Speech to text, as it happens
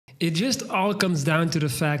it just all comes down to the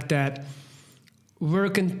fact that we're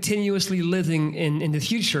continuously living in the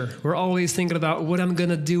future. We're always thinking about what I'm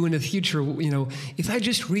gonna do in the future. You know, if I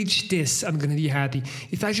just reach this, I'm gonna be happy.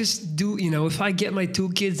 If I just do, you know, if I get my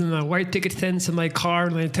 2 kids and my white picket fence and my car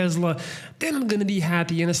and my Tesla, then I'm gonna be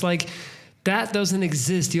happy. And it's like, that doesn't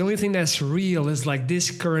exist. The only thing that's real is like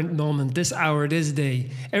this current moment, this hour, this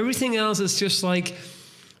day. Everything else is just like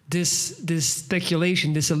this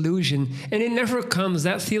speculation, this illusion. And it never comes.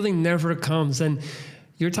 That feeling never comes. And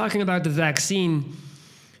you're talking about the vaccine.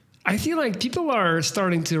 I feel like people are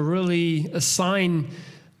starting to really assign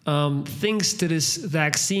things to this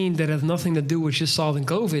vaccine that have nothing to do with just solving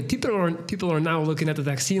COVID. People are now looking at the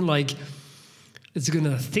vaccine like it's going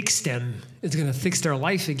to fix them. It's going to fix their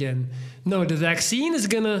life again. No, the vaccine is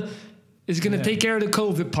going to take care of the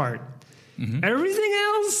COVID part. Mm-hmm. Everything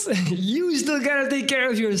else, you still got to take care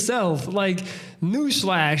of yourself. Like,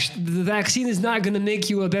 newsflash, the vaccine is not going to make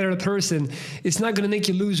you a better person. It's not going to make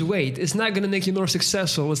you lose weight. It's not going to make you more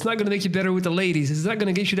successful. It's not going to make you better with the ladies. It's not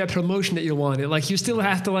going to get you that promotion that you wanted. Like, you still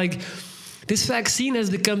have to, like, this vaccine has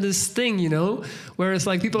become this thing, you know, where it's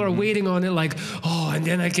like people are waiting on it like, oh, and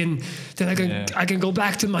then I can go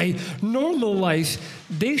back to my normal life.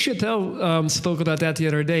 Dave Chappelle spoke about that the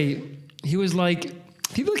other day. He was like,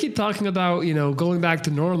 people keep talking about, you know, going back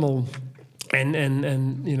to normal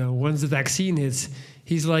and you know, once the vaccine hits,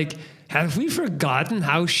 he's like, have we forgotten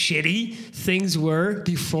how shitty things were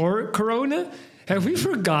before Corona? Have we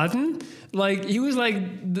forgotten? Like, he was like,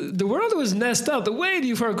 the world was messed up way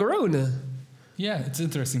before Corona. Yeah, it's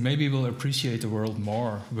interesting. Maybe we'll appreciate the world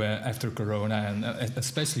more after Corona, and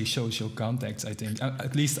especially social contacts, I think.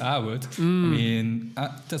 At least I would. I mean,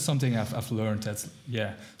 that's something I've learned. That,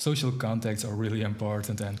 yeah, social contacts are really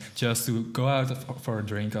important. And just to go out for a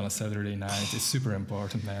drink on a Saturday night is super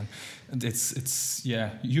important, man. And it's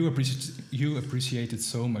yeah, you appreciate it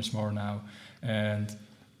so much more now. And,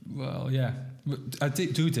 well, yeah. I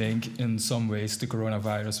do think in some ways the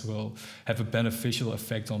coronavirus will have a beneficial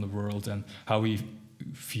effect on the world and how we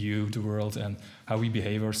view the world and how we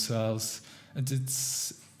behave ourselves. And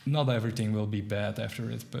it's not everything will be bad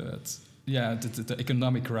after it, but yeah, the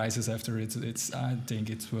economic crisis after it, I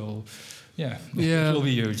think it will, yeah, it will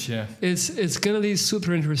be huge. Yeah, it's gonna be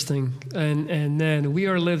super interesting, and then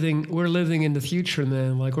we're living in the future,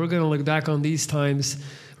 man. Like, we're gonna look back on these times.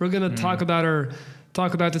 We're gonna talk about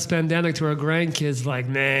this pandemic to our grandkids, like,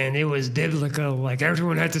 man, it was biblical. Like,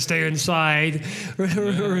 everyone had to stay inside.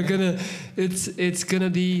 We're gonna, it's gonna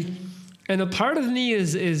be, and a part of me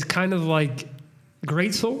is kind of like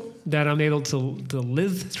grateful that I'm able to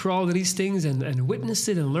live through all of these things and witness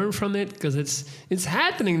it and learn from it, because it's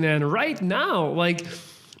happening, man, right now. Like,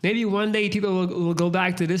 maybe one day people will go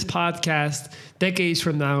back to this podcast decades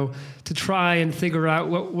from now to try and figure out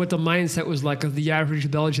what the mindset was like of the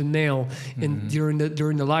average Belgian male during the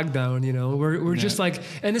lockdown. You know, we're just like,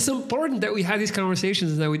 and it's important that we have these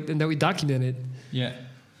conversations and that we document it. Yeah,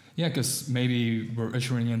 because maybe we're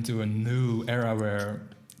ushering into a new era where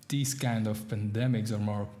these kind of pandemics are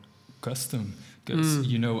more custom. Because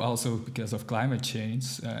you know, also because of climate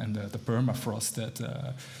change and the permafrost that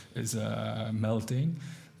is melting.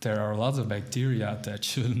 There are lots of bacteria that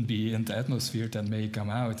shouldn't be in the atmosphere that may come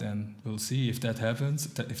out, and we'll see if that happens.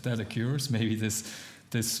 If that occurs, maybe this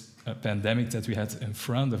pandemic that we had in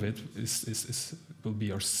front of it will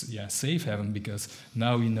be our safe haven, because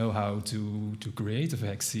now we know how to create a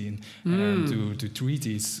vaccine and to treat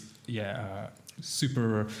these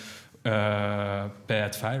super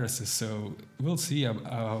bad viruses. So we'll see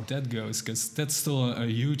how that goes, because that's still a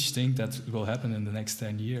huge thing that will happen in the next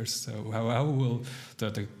 10 years. So how will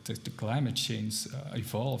the climate change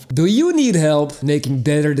evolve? Do you need help making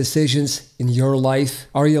better decisions in your life?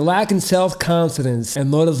 Are you lacking self-confidence and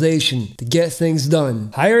motivation to get things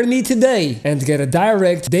done? Hire me today and get a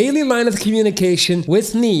direct daily line of communication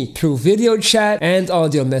with me through video chat and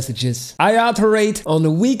audio messages. I operate on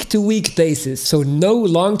a week-to-week basis, so no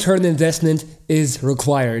long-term investment is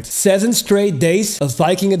required. 7 straight days of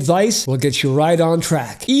Viking advice will get you right on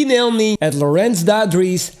track. Email me at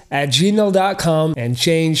lorenz.dries@gmail.com and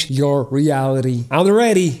change your reality. I'm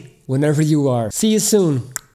ready whenever you are. See you soon.